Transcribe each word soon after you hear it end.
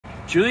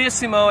Julia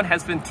Simon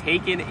has been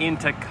taken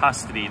into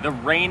custody. The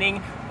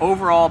reigning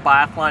overall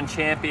biathlon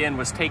champion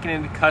was taken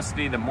into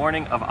custody the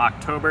morning of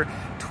October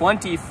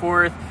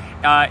 24th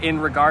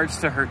in regards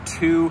to her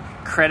 2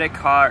 credit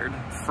card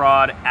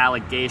fraud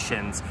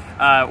allegations.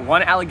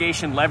 One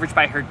allegation leveraged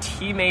by her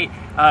teammate,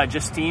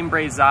 Justine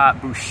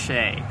Braizas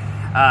Bouchet.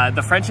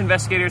 The French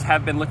investigators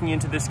have been looking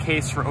into this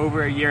case for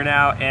over a year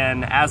now,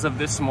 and as of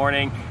this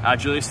morning,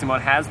 Julia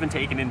Simon has been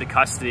taken into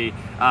custody,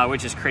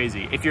 which is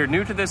crazy. If you're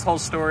new to this whole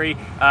story,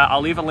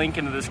 I'll leave a link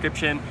in the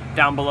description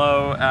down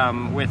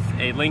below with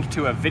a link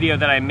to a video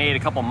that I made a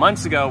couple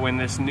months ago when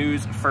this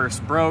news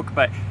first broke.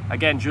 But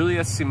again,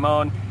 Julia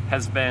Simon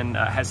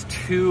has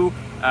 2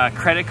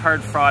 credit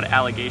card fraud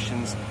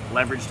allegations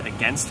leveraged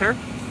against her,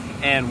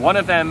 and one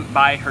of them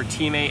by her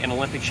teammate and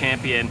Olympic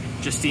champion,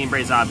 Justine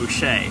Braizas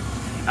Bouchet.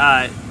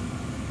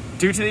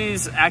 Due to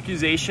these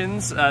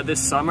accusations,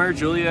 this summer,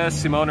 Julia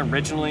Simon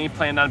originally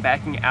planned on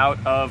backing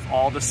out of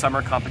all the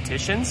summer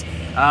competitions,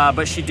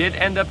 but she did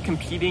end up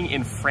competing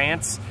in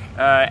France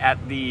at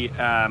the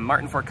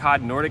Martin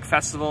Fourcade Nordic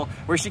Festival,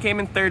 where she came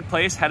in 3rd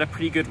place, had a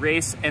pretty good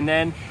race, and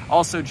then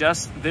also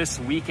just this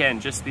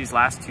weekend, just these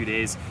last 2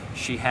 days,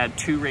 she had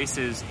 2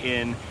 races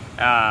in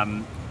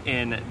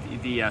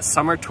the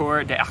Summer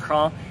Tour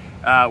d'Aachen,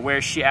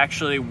 where she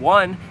actually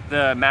won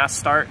the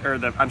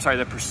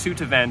the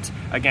pursuit event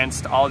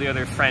against all the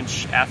other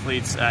French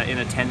athletes in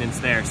attendance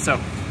there. So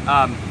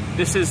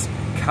this is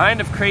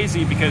kind of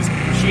crazy because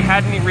she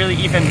hadn't really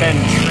even been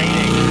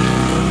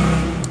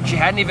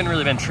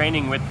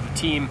training with the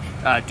team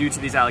due to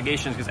these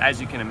allegations, because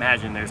as you can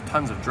imagine, there's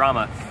tons of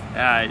drama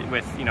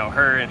with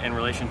her in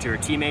relation to her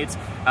teammates.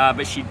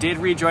 But she did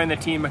rejoin the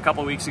team a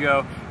couple weeks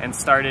ago and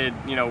started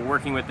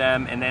working with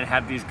them, and then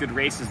had these good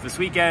races this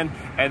weekend,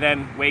 and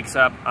then wakes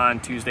up on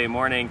Tuesday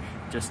morning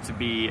just to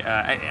be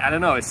I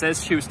don't know, it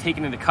says she was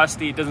taken into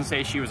custody. It doesn't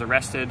say she was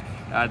arrested.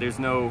 There's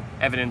no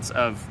evidence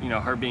of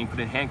her being put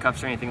in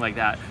handcuffs or anything like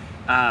that.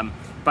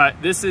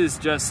 But this is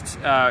just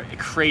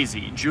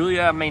crazy.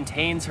 Julia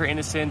maintains her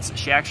innocence.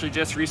 She actually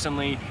just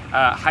recently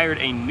hired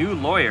a new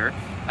lawyer,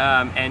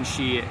 and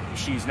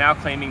she's now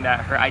claiming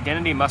that her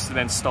identity must have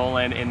been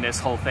stolen in this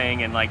whole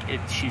thing, and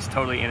she's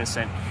totally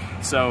innocent.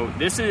 So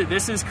this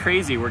is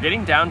crazy. We're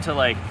getting down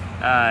to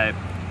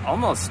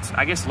almost,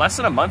 I guess, less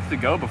than a month to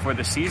go before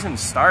the season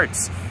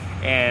starts,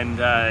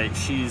 and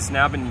she's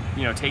now been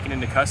taken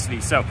into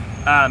custody. So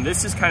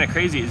this is kind of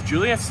crazy. Is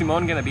Julia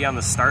Simon going to be on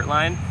the start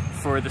line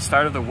for the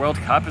start of the World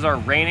Cup? Is our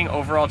reigning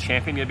overall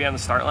champion going to be on the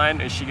start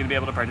line? Is she going to be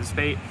able to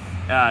participate?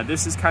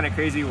 This is kind of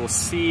crazy. We'll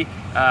see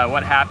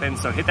what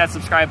happens. So hit that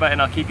subscribe button.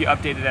 I'll keep you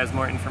updated as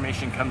more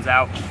information comes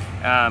out.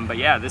 But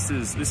yeah, this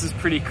is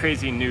pretty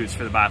crazy news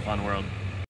for the biathlon world.